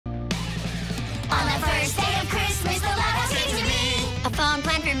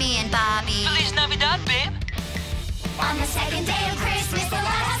second day of Christmas, the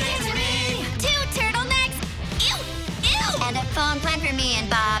lighthouse came to me. 2 turtlenecks, ew, ew, and a phone plan for me and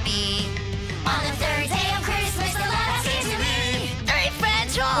Bobby. On the third day of Christmas, the lighthouse came to me. 3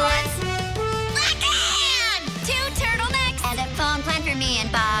 French horns, again! 2 turtlenecks, and a phone plan for me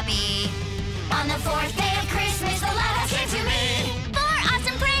and Bobby. On the 4th day of Christmas, the lighthouse came to me. 4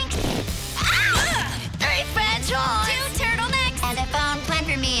 awesome pranks, 3 French horns, 2 turtlenecks, and a phone plan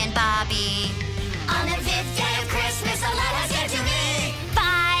for me and Bobby. On the 5th day of Christmas, the lighthouse came to me.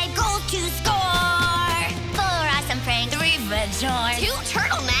 5 gold to score, 4 awesome pranks, 3 French horns, 2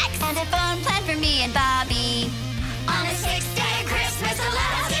 turtlenecks, and a phone plan for me and Bobby. On the 6th day of Christmas, the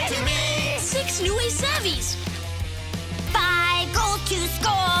lighthouse came to me. 6 new savvies. 5 gold to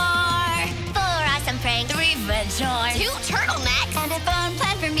score, 4 awesome pranks, 3 French horns, 2 turtlenecks, and a phone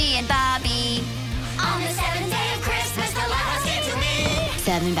plan for me and Bobby. On the 7th day of Christmas, the lighthouse came to me.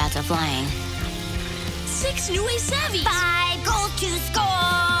 7 bats of flying. 6 new savvies. 5 gold to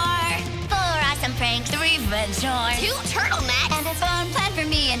score, 4 awesome pranks, 3 French horns, 2 turtlenecks, and a phone plan for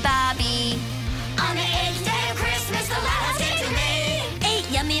me and Bobby. On the 8th day of Christmas, the lighthouse came to me.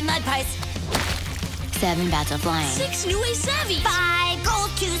 8 yummy mud pies. 7 bats of flying. 6 new savvies. 5 gold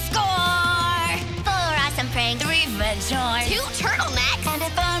to score, 4 awesome pranks, 3 French horns, 2 turtlenecks, and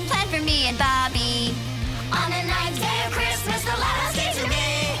a phone plan for me and Bobby. On the 9th day of Christmas, the lighthouse came to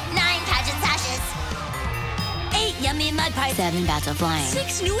me. 9 pageant sashes, 8 yummy mud pies. 7 bats of flying.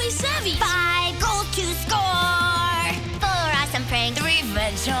 6 new savvies. 5 gold to score, 4 awesome pranks, 3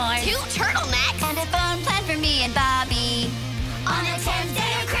 French horns, 2 turtlenecks, and a phone plan for me and Bobby. On the 10th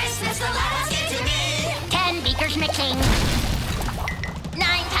day of Christmas, the lighthouse came to me. 10 beakers mixing,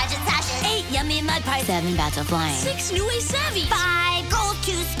 9 pageant sashes, 8 yummy mud pies. 7 bats of flying. 6 new savvies. 5 gold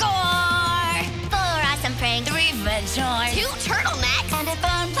to score, 4 awesome pranks, 3 French horns, 2 turtlenecks, and a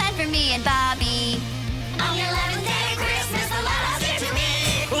phone plan for me and Bobby. On the 11th day of Christmas, the lighthouse came to me.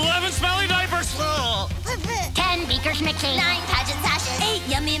 11 smelly diapers. 10 beakers mixing, 9 pageant sashes, 8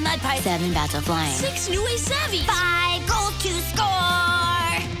 yummy mud pies. 7 bats of flying. 6 new savvies. 5 gold to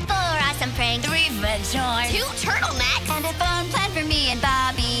score, 4 awesome pranks, 3 French horns, 2 turtlenecks, and a phone plan for me and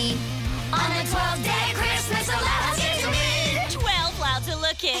Bobby. On the 12th day of Christmas, the lighthouse came to me. 12 loud to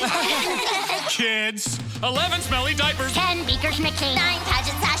look in. Kids, 11 smelly diapers. 10 beakers mixing, 9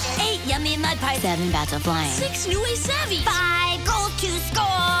 pageant sashes, 8 yummy mud pies. 7 bats of flying. 6 new savvies. 5 gold to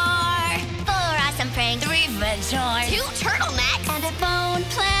score, 4 awesome pranks, 3 French horns, 2 turtlenecks, and a phone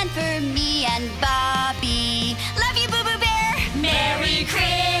plan